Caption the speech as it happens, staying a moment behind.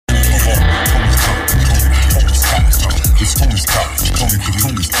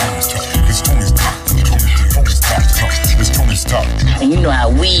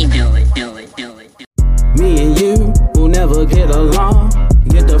Me and you will never get along.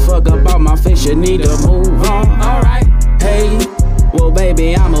 Get the fuck up out my face, you need to move on. Alright, hey, well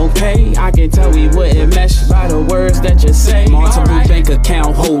baby, I'm okay. I can tell we wouldn't mesh by the words that you say. Multiple bank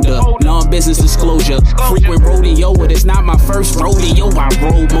account holder, non-business disclosure. Frequent rodeo, but it's not my first rodeo. I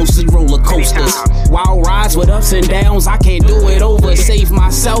rode mostly roller coasters. Wild rides with ups and downs, I can't do it over, save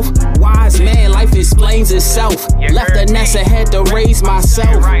myself. Wise man, life explains itself. Left the nest ahead to raise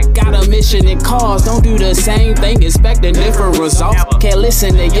myself. Got a mission in cars, don't do the same thing, expecting different results. Can't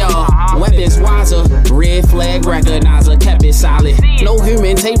listen to y'all, weapons wiser. Red flag recognizer, kept it solid. No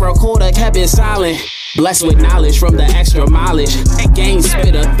human tape recorder, kept it silent. Blessed with knowledge from the extra mileage. Game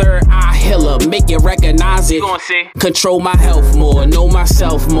spitter, third eye healer, make you recognize it. Control my health more, know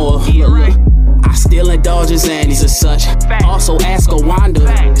myself more. Look. I still indulge his anties as such. Also ask a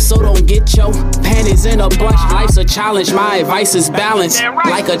Wanda, so don't get your panties in a bunch. Life's a challenge, my advice is balanced.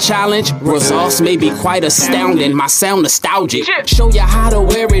 Like a challenge, results may be quite astounding. My sound nostalgic, show you how to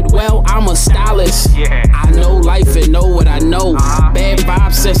wear it well, I'm a stylist. I know life and know what I know. Bad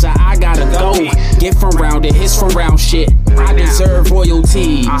vibes, sister, I gotta go. Get from round it, hits from round shit. I deserve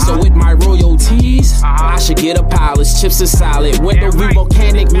royalty, so with my royalties, I should get a palace. Chips are solid, window view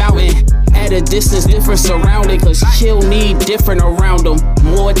volcanic mountain. At a distance, different surrounding, cause chill need different around them.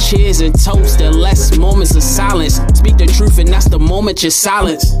 More cheers and toast and less moments of silence. Speak the truth and that's the moment you're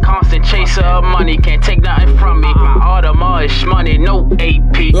silence. Constant chaser of money, can't take nothing from me. My Audemars is money, no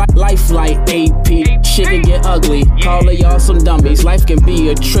AP. Life like AP, shit can get ugly. Call of y'all some dummies, life can be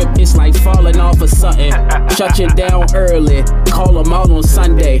a trip. It's like falling off of something. Shut you down early, call them all on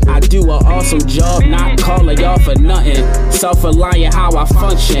Sunday. I do an awesome job, not calling y'all for nothing. Self-reliant how I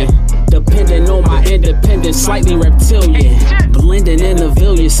function. Depending on my independence, slightly reptilian. Blending in the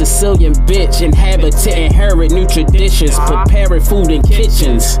village, Sicilian bitch. Inhabitant, inherit new traditions. Preparing food in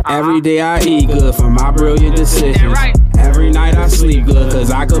kitchens. Every day I eat good for my brilliant decisions. Every night I sleep good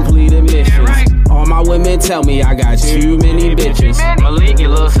cause I completed missions. All my women tell me I got too many bitches. Malik, you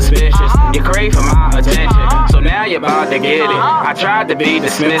look suspicious. You crave for my attention, so now you're about to get it. I tried to be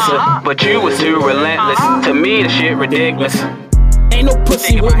dismissive, but you was too relentless. To me the shit ridiculous. Ain't no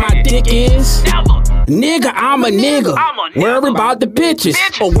pussy where my dick is. Nigga, I'm a nigga. Worry about the bitches,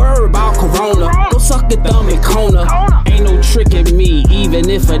 or worry about Corona. Go suck your thumb in Kona. Ain't no tricking me, even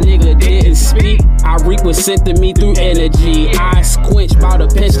if a nigga didn't speak. I reap what's sent to me through energy. Eyes squinch, bout to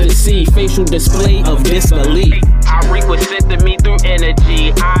pinch to see. Facial display of disbelief. I reap what's sent to me through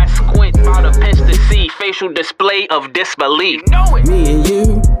energy. Eyes squint, bout to pinch to see. Facial display of disbelief. Me and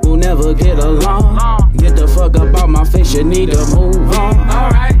you will never get along. Get the fuck up out my face, you need to move on.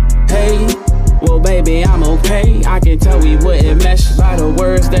 Alright, hey, well baby, I'm okay. I can tell we wouldn't mesh by the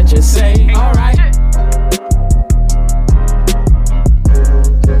words that you say. Alright.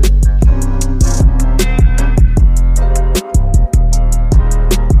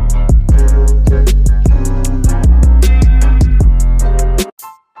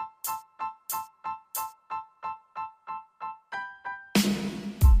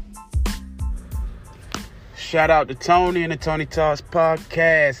 Shout out to Tony and the Tony Talks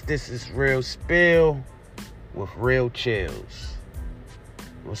podcast. This is Real Spill with Real Chillz.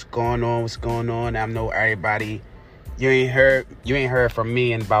 What's going on? What's going on? I know everybody. You ain't heard from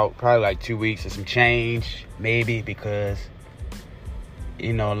me in about probably like 2 weeks or some change, maybe, because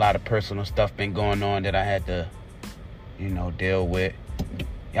a lot of personal stuff been going on that I had to deal with.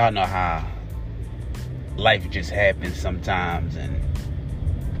 Y'all know how life just happens sometimes, and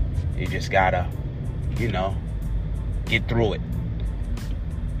you just gotta get through it.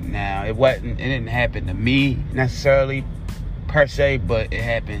 Now, it didn't happen to me necessarily per se, but it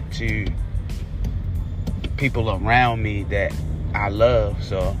happened to people around me that I love.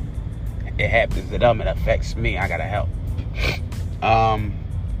 So it happens to them, it affects me. I gotta help.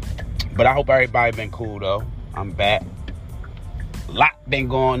 But I hope everybody been cool though. I'm back. A lot been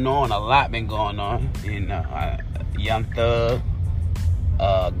going on. Young Thug,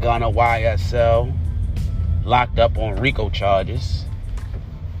 Gunna YSL, locked up on RICO charges.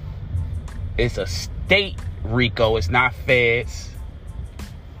 It's a state RICO, it's not feds.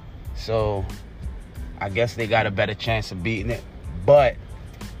 So I guess they got a better chance of beating it. But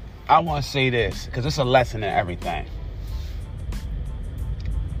I want to say this, because it's a lesson in everything.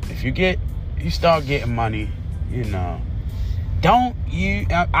 If you start getting money, I'm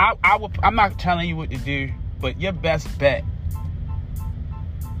not telling you what to do, but your best bet,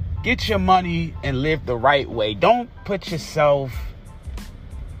 get your money and live the right way. Don't put yourself,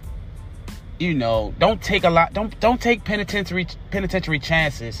 don't take penitentiary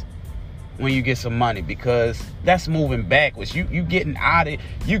chances when you get some money, because that's moving backwards. You getting out of,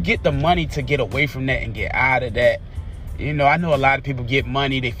 you get the money to get away from that and get out of that. You know, I know a lot of people get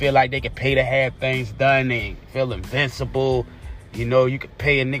money, they feel like they can pay to have things done, they feel invincible. You know, you can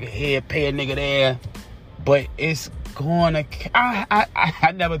pay a nigga here, pay a nigga there, but it's gonna,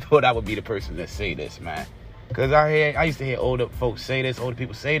 I never thought I would be the person that say this, man. Because I used to hear older folks say this, older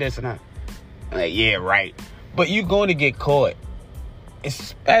people say this, and I'm like, yeah, right. But you're going to get caught.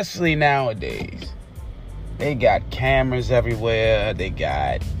 Especially nowadays. They got cameras everywhere. They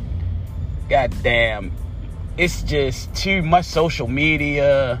got, goddamn, it's just too much social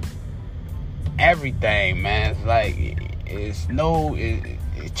media. Everything, man. It's like, it's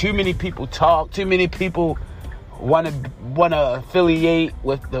too many people talk. Too many people want to affiliate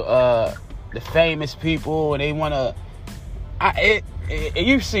with the famous people, and they want to.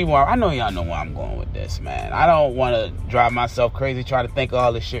 You see where I know y'all know where I'm going with this, man. I don't want to drive myself crazy trying to think of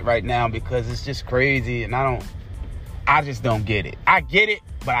all this shit right now, because it's just crazy, and I just don't get it. I get it,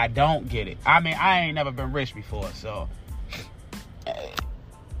 but I don't get it. I mean, I ain't never been rich before, so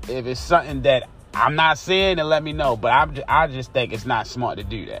if it's something that I'm not seeing, then let me know. But I just think it's not smart to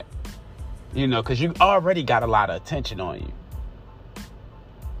do that, you know, because you already got a lot of attention on you.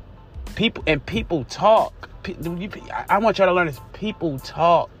 People talk. I want y'all to learn this. People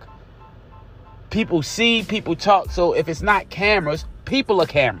talk. People see, people talk. So if it's not cameras, people are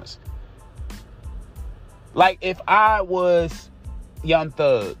cameras. Like if I was Young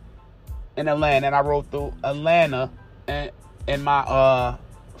Thug in Atlanta and I rode through Atlanta in my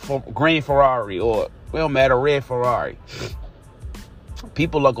green Ferrari, or it don't matter, red Ferrari,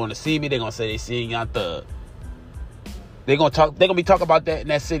 people are going to see me. They're going to say they see Young Thug. They're going to be talking about that in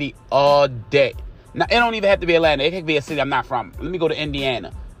that city all day. Now, it don't even have to be Atlanta. It can be a city I'm not from. Let me go to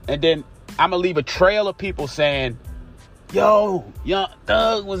Indiana. And then I'm going to leave a trail of people saying, yo, Young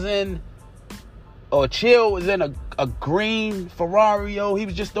Thug was in, or Chillz was in a green Ferrari. Yo, he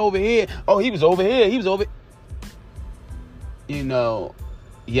was just over here. Oh, he was over here. He was over. You know,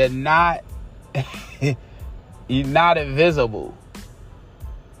 you're not invisible.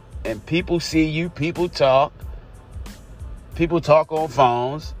 And people see you. People talk. People talk on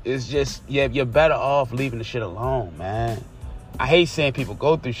phones. It's just, yeah, you're better off leaving the shit alone, man. I hate seeing people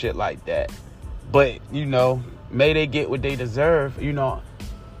go through shit like that. But, you know, may they get what they deserve, you know.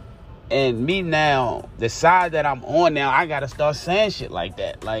 And me now, the side that I'm on now, I got to start saying shit like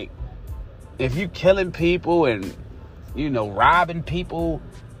that. Like, if you killing people and, you know, robbing people,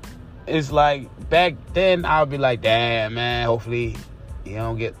 it's like, back then, I would be like, damn, man, hopefully you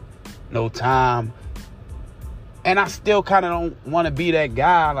don't get no time. And I still kind of don't want to be that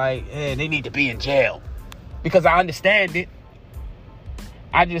guy, like, hey, they need to be in jail. Because I understand it.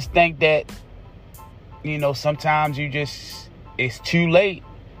 I just think that, you know, sometimes it's too late.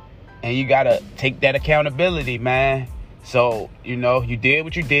 And you got to take that accountability, man. So, you know, you did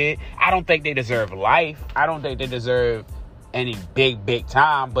what you did. I don't think they deserve life. I don't think they deserve any big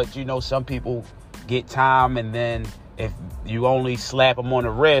time. But, you know, some people get time, and then if you only slap them on the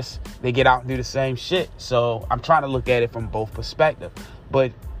wrist, they get out and do the same shit. So I'm trying to look at it from both perspectives.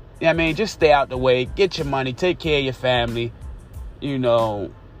 But, I mean, just stay out the way. Get your money. Take care of your family. You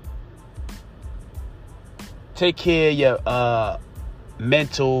know, take care of your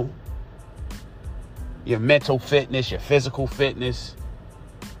mental fitness, your physical fitness.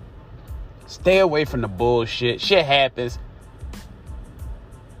 Stay away from the bullshit. Shit happens.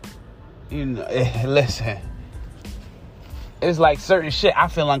 You know, listen. It's like certain shit I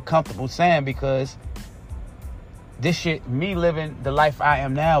feel uncomfortable saying, because this shit, me living the life I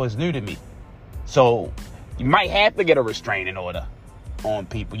am now, is new to me. So you might have to get a restraining order on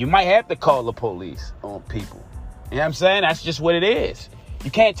people. You might have to call the police on people. You know what I'm saying? That's just what it is. You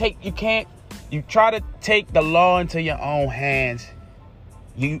try to take the law into your own hands,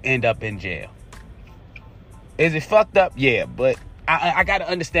 you end up in jail. Is it fucked up? Yeah, but I got to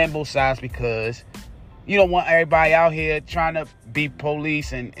understand both sides, because you don't want everybody out here trying to be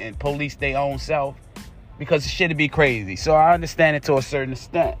police and police their own self, because shit would be crazy. So I understand it to a certain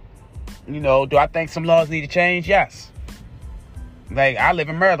extent. You know, do I think some laws need to change? Yes. Like, I live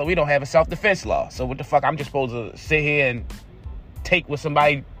in Maryland. We don't have a self-defense law. So what the fuck? I'm just supposed to sit here and take what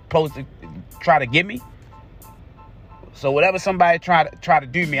somebody supposed to try to give me? So whatever somebody try to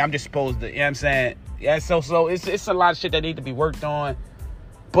do me, I'm just supposed to, you know what I'm saying? Yeah, so it's a lot of shit that need to be worked on.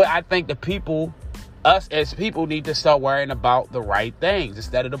 But I think the people, us as people, need to start worrying about the right things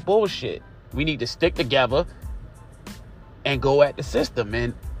instead of the bullshit. We need to stick together and go at the system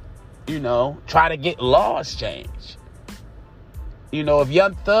and, you know, try to get laws changed. You know, if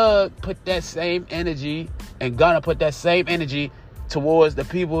Young Thug put that same energy and Gunna put that same energy towards the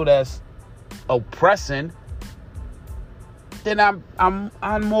people that's oppressing, then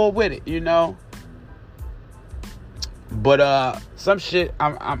I'm more with it, you know. But some shit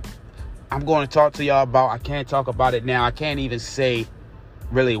I'm going to talk to y'all about. I can't talk about it now. I can't even say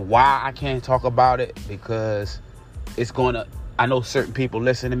really why I can't talk about it, because I know certain people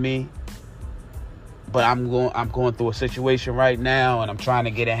listen to me, but I'm going through a situation right now, and I'm trying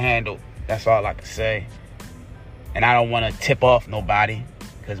to get it handled. That's all I can say. And I don't want to tip off nobody,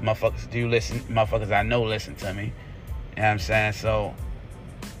 because motherfuckers do listen. Motherfuckers I know listen to me. You know what I'm saying? So,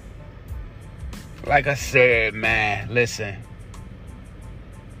 like I said, man, listen.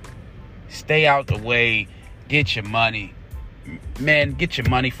 Stay out the way. Get your money. Men, get your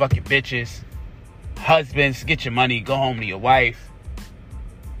money. Fuck your bitches. Husbands, get your money. Go home to your wife.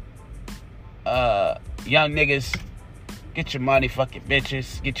 Young niggas, get your money. Fuck your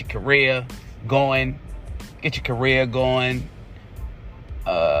bitches. Get your career going. Get your career going.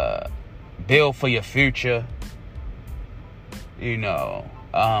 Build for your future. You know,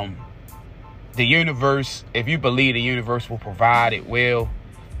 the universe, if you believe the universe will provide, it will.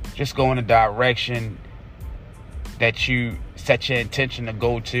 Just go in a direction that you set your intention to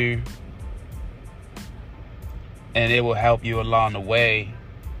go to, and it will help you along the way.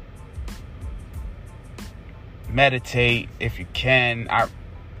 Meditate if you can. I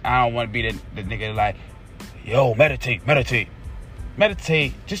don't want to be the nigga like, yo, meditate.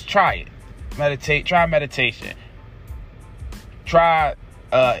 Just try it. Meditate. Try meditation. Try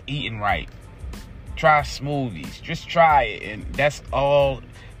eating right. Try smoothies. Just try it, and that's all.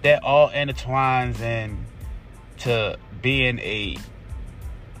 That all intertwines into being a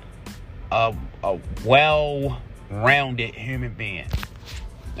well-rounded human being.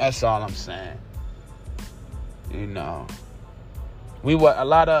 That's all I'm saying. You know, a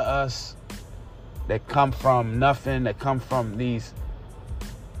lot of us that come from nothing, that come from these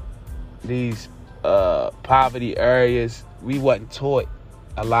poverty areas, we wasn't taught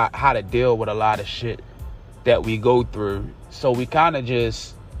a lot how to deal with a lot of shit that we go through. So we kind of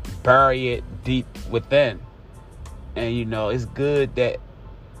just bury it deep within. And, you know, it's good that,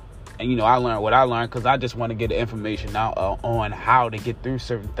 and, you know, I learned what I learned because I just want to get the information out on how to get through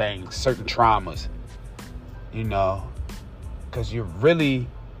certain things, certain traumas, you know, because you're really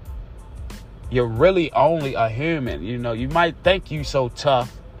only a human. You know, you might think you so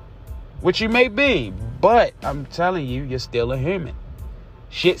tough, which you may be, but I'm telling you, you're still a human.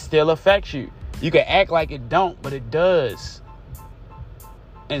 Shit still affects you. You can act like it don't, but it does.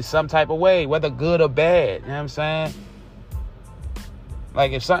 In some type of way, whether good or bad. You know what I'm saying?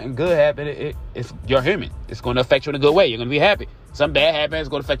 Like, if something good happened, it's you're human. It's going to affect you in a good way. You're going to be happy. Something bad happens, it's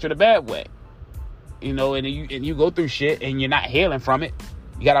going to affect you in a bad way. You know, and you go through shit and you're not healing from it.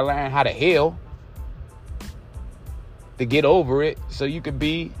 You got to learn how to heal to get over it, so you can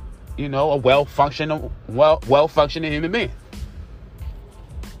be, you know, a well-functioning human being.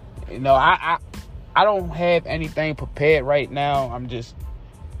 You know, I don't have anything prepared right now. I'm just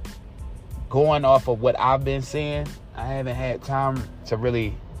going off of what I've been seeing. I haven't had time to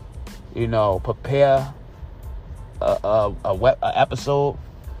really, you know, prepare a episode.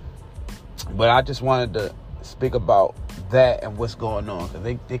 But I just wanted to speak about that and what's going on. Cause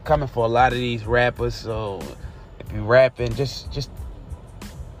they coming for a lot of these rappers. So if you rapping, just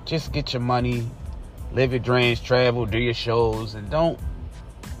get your money, live your dreams, travel, do your shows, and don't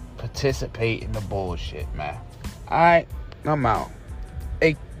participate in the bullshit, man. All right, I'm out.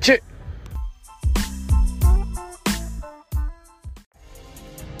 Hey, chick.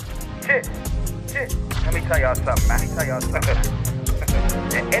 Let me tell y'all something, man.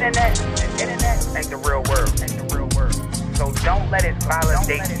 The internet ain't the real world. So don't let it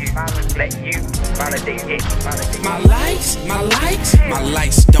validate you. Let you validate it. My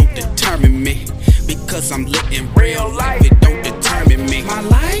likes don't determine me. Because I'm lit in real life, it don't determine me. My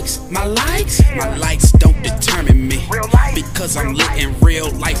likes don't determine me. Because I'm lit in real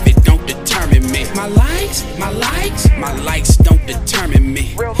life, it don't determine me. My likes don't determine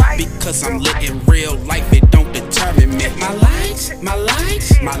me. Because I'm lit in real life, it don't determine me. My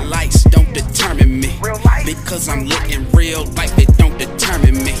likes don't determine me. Because I'm lit in real life, it don't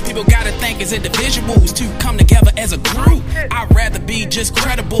determine me. People gotta think as individuals to come together as a group. I'd rather be just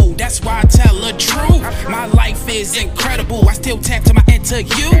credible, that's why I tell the truth. My life is incredible, I still tap to my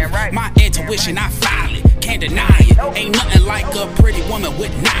you. My intuition, I file it, can't deny it. Ain't nothing like a pretty woman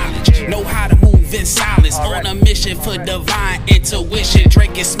with knowledge. Know how to move in silence, on a mission for divine intuition.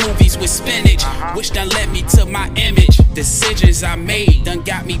 Drinking smoothies with spinach, which done led me to my image. Decisions I made done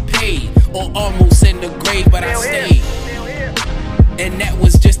got me paid, or almost in the grave, but I stayed. And that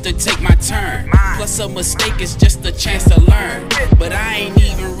was just just to take my turn. Plus a mistake is just a chance to learn. But I ain't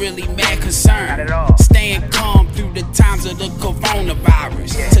even really mad concerned. Staying calm through the times of the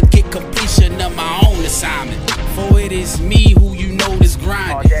coronavirus to get completion of my own assignment. For it is me who you know is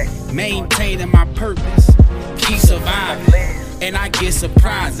grinding, maintaining my purpose, keep surviving. And I get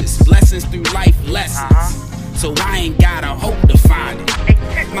surprises, lessons through life lessons. So I ain't gotta hope to find it.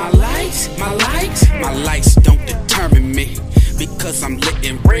 My likes don't determine me. Because I'm lit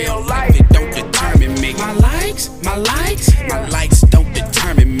in real life, it don't determine me. My likes don't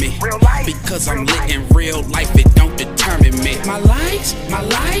determine me. Because I'm lit in real life, it don't determine me. My likes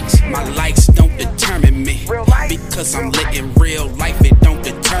don't determine me. Because I'm lit in real life, it don't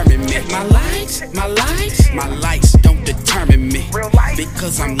determine me. My likes don't determine me.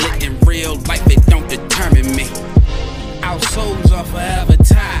 Because I'm lit in real life, it don't determine me. Our souls are forever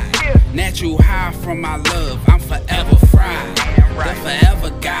tied. Natural high from my love, I'm forever fried. The forever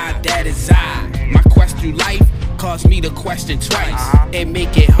God, that is I. My quest through life caused me to question twice. And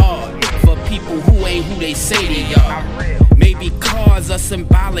make it hard for people who ain't who they say they are. Maybe cars are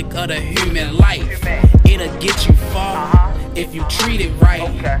symbolic of the human life. It'll get you far if you treat it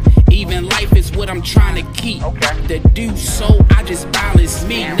right. Even life is what I'm trying to keep. To do so, I just balance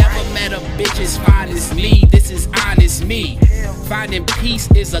me. Never met a bitch as fine as me. This is honest me. Finding peace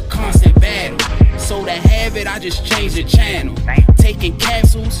is a constant battle. So to have it, I just change the channel. Taking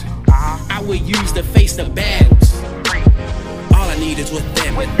capsules, I would use to face the battles. All I need is with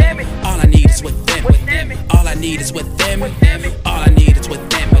them. All I need is with them. All I need is with them. All I need is with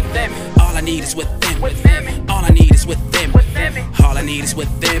them. All I need is with them. All I need is with them. All I need is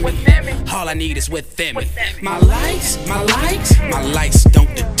with them. All I need is with them. My likes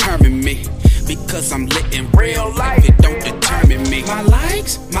don't determine me. Because I'm lit in real life, it don't determine me. My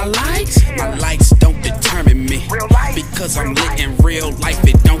likes don't determine me. Because I'm lit in real life,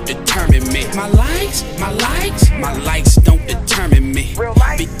 it don't determine me. My likes don't determine me.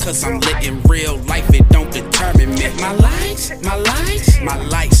 Because I'm lit in real life, it don't determine me. My likes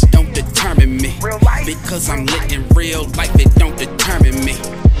don't determine me. Because I'm lit in real life, it don't determine me.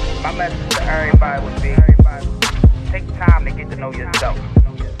 My message to everybody would be, take time to get to know yourself.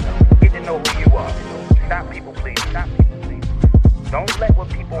 Get to know who you are. Stop people pleasing. Don't let what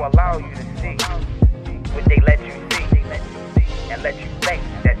people allow you to see what they let you see and let you think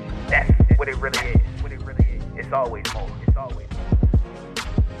that that's what it really is. It's always more.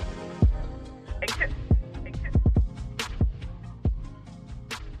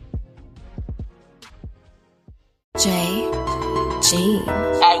 J. G.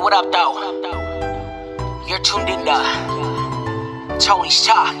 Hey, what up, though? You're tuned in to Tony's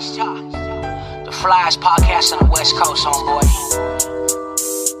Talk, the flyest podcast on the West Coast, homeboy.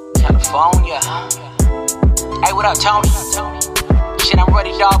 California. Hey, what up, Tony? Shit, I'm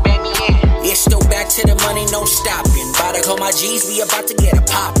ready, dog. Bang me in. Yeah, still back to the money, no stopping. About to call my G's, we about to get it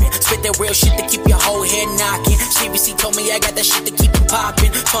poppin'. Spit that real shit to keep your whole head knocking. CBC told me I got that shit to keep it poppin'.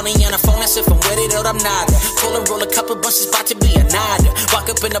 Tony on the phone, I said if I'm with it or I'm not. Pull and roll a couple bunches, about to be a nada.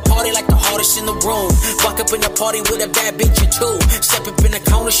 Walk up in the party like the hardest in the room. Walk up in the party with a bad bitch or two. Step up in the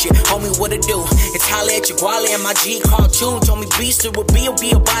corner, shit, homie, what it do? It's holla at your Guale and my G cartoon. Told me beast it will be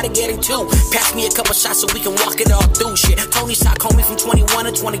about to get it too. Pass me a couple shots so we can walk it all through shit. Tony's Talk, homie, from 21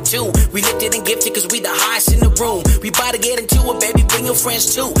 to 22. We lifted and gifted cause we the highest in the room. We bout to get into it, baby, bring your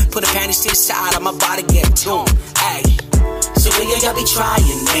friends too. Put the panties to the side, I'm about to get into it. Hey, so will y'all be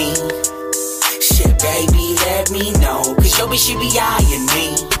trying me? Shit, baby, let me know. Cause your bitch, she be eyeing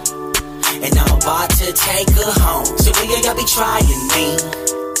me. And I'm about to take her home. So will y'all be trying me?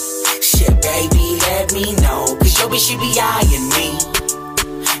 Shit, baby, let me know. Cause your bitch, she be eyeing me.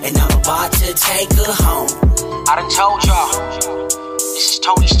 And I'm about to take her home. I done told y'all, this is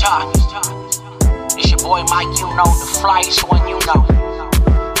Tony's Talk. It's your boy Mike, you know, the flyest one you know.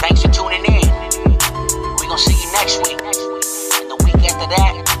 Thanks for tuning in. We gon' see you next week, and the week after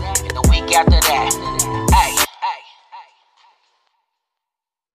that, and the week after